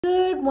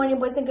Good morning,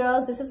 boys and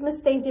girls. This is Miss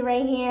Daysi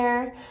right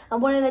here. I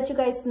want to let you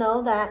guys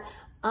know that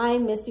I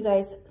miss you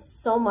guys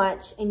so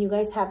much, and you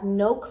guys have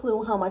no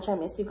clue how much I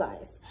miss you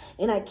guys.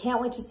 And I can't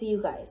wait to see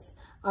you guys.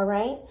 All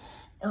right?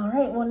 All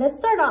right, well, let's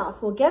start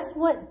off. Well, guess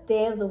what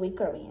day of the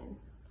week are we in?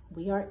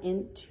 We are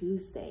in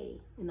Tuesday.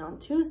 And on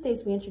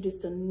Tuesdays, we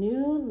introduced a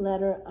new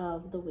letter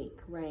of the week,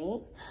 right?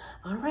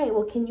 All right,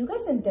 well, can you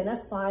guys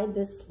identify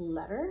this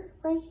letter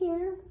right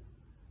here?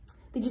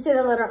 Did you say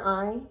the letter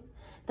I?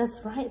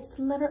 That's right, it's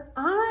the letter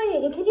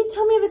I. And can you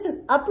tell me if it's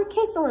an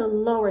uppercase or a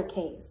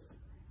lowercase?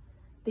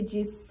 Did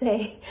you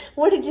say,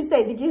 what did you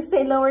say? Did you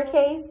say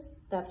lowercase?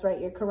 That's right,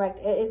 you're correct.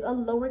 It is a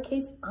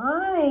lowercase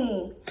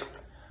I.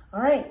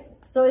 All right,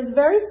 so it's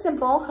very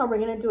simple how we're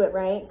gonna do it,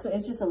 right? So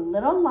it's just a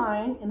little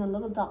line and a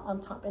little dot on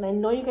top. And I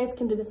know you guys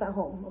can do this at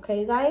home, okay,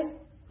 you guys?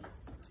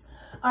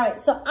 All right,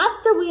 so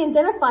after we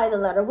identify the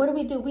letter, what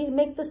do? We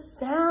make the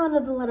sound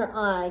of the letter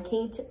I.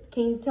 Can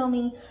you tell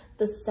me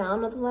the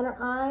sound of the letter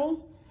I?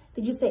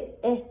 Did you say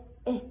eh,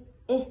 eh,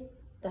 eh?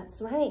 That's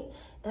right.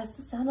 That's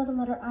the sound of the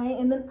letter I.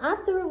 And then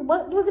after,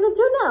 what we're going to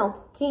do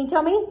now? Can you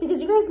tell me?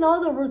 Because you guys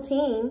know the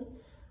routine.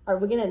 Are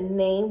we going to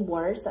name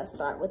words that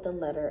start with the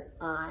letter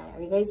I? Are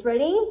you guys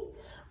ready?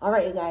 All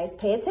right, you guys,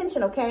 pay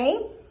attention,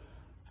 okay?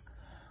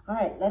 All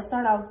right, let's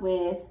start off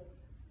with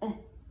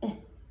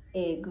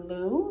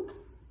igloo.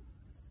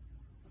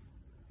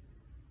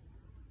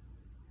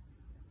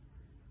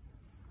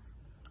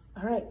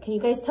 All right, can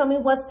you guys tell me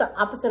what's the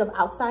opposite of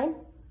outside?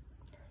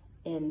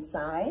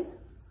 Inside.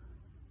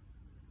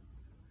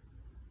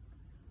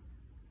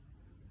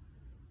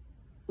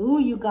 Ooh,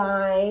 you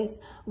guys,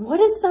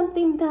 what is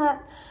something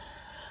that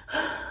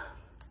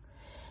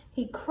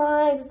he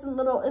cries? It's a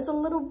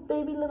little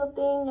baby little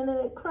thing, and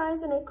then it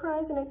cries and it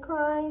cries and it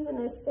cries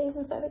and it stays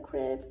inside the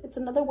crib. It's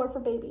another word for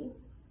baby.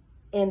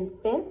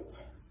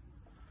 Infant.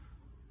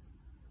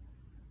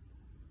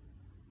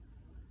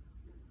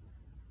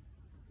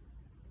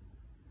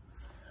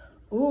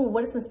 Ooh,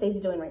 what is Miss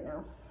Daysi doing right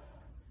now?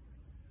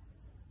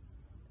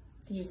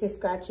 Did you say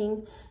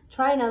scratching?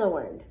 Try another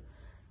word.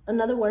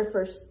 Another word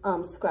for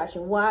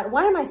scratching.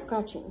 Why am I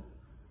scratching?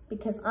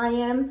 Because I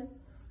am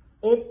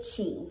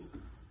itchy.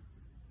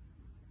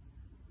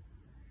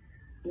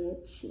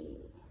 Itchy.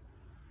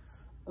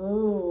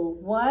 Ooh,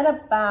 what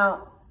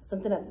about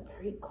something that's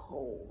very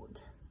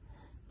cold?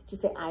 Did you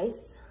say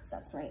ice?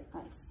 That's right,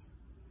 ice.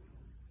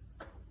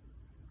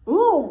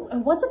 Ooh,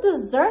 and what's a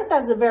dessert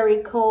that's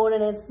very cold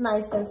and it's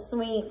nice and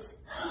sweet?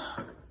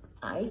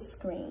 Ice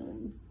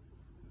cream.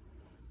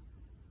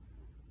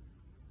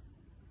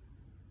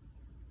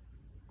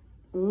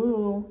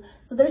 Ooh,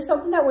 so there's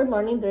something that we're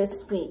learning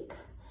this week.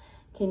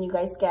 Can you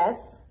guys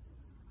guess?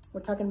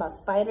 We're talking about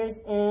spiders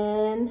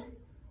and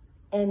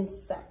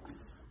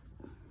insects.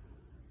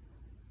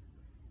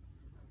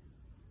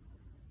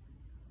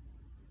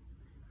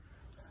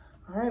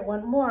 All right,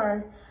 one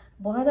more.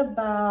 What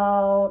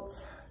about,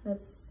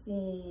 let's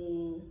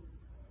see,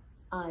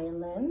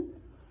 island?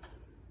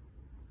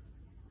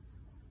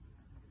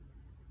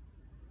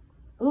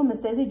 Ooh,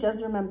 Miss Daysi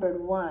just remembered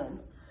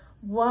one.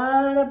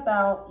 What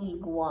about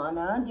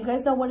iguana? Do you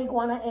guys know what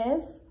iguana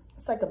is?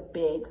 It's like a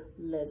big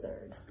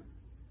lizard.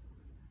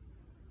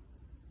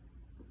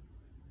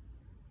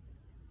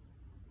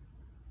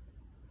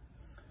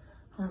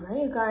 All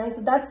right, you guys,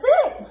 that's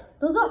it.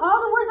 Those are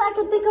all the words I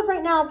can think of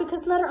right now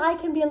because letter I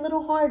can be a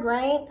little hard,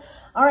 right?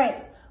 All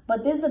right,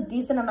 but this is a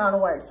decent amount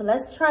of words. So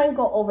let's try and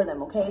go over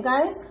them, okay, you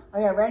guys? Are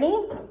you ready?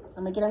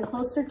 I'm gonna get them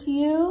closer to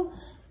you.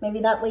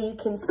 Maybe that way you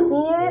can see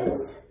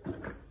it.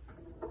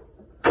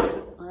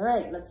 All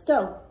right, let's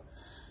go.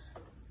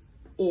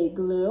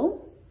 Igloo,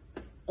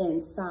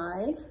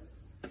 inside,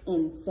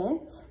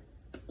 infant,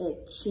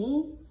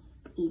 itchy,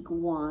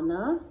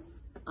 iguana,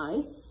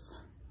 ice,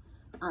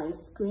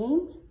 ice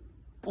cream,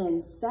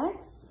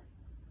 insects,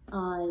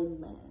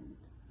 island.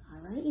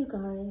 All right, you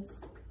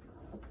guys.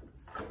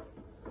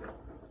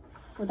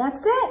 Well,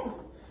 that's it.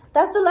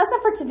 That's the lesson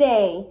for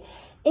today.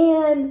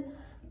 And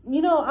you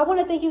know, I want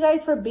to thank you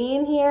guys for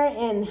being here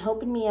and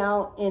helping me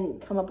out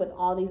and come up with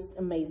all these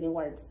amazing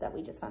words that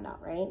we just found out,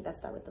 right? That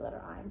start with the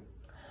letter I.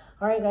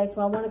 All right, guys.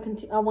 Well,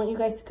 I want you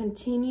guys to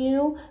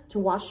continue to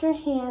wash your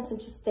hands and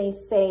to stay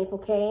safe,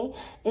 okay?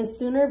 And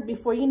sooner,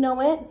 before you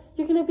know it,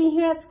 you're going to be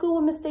here at school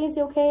with Miss Daysi,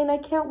 okay? And I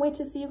can't wait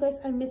to see you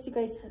guys. I miss you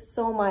guys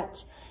so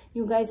much.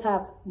 You guys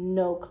have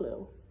no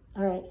clue.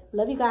 All right.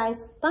 Love you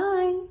guys.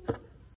 Bye.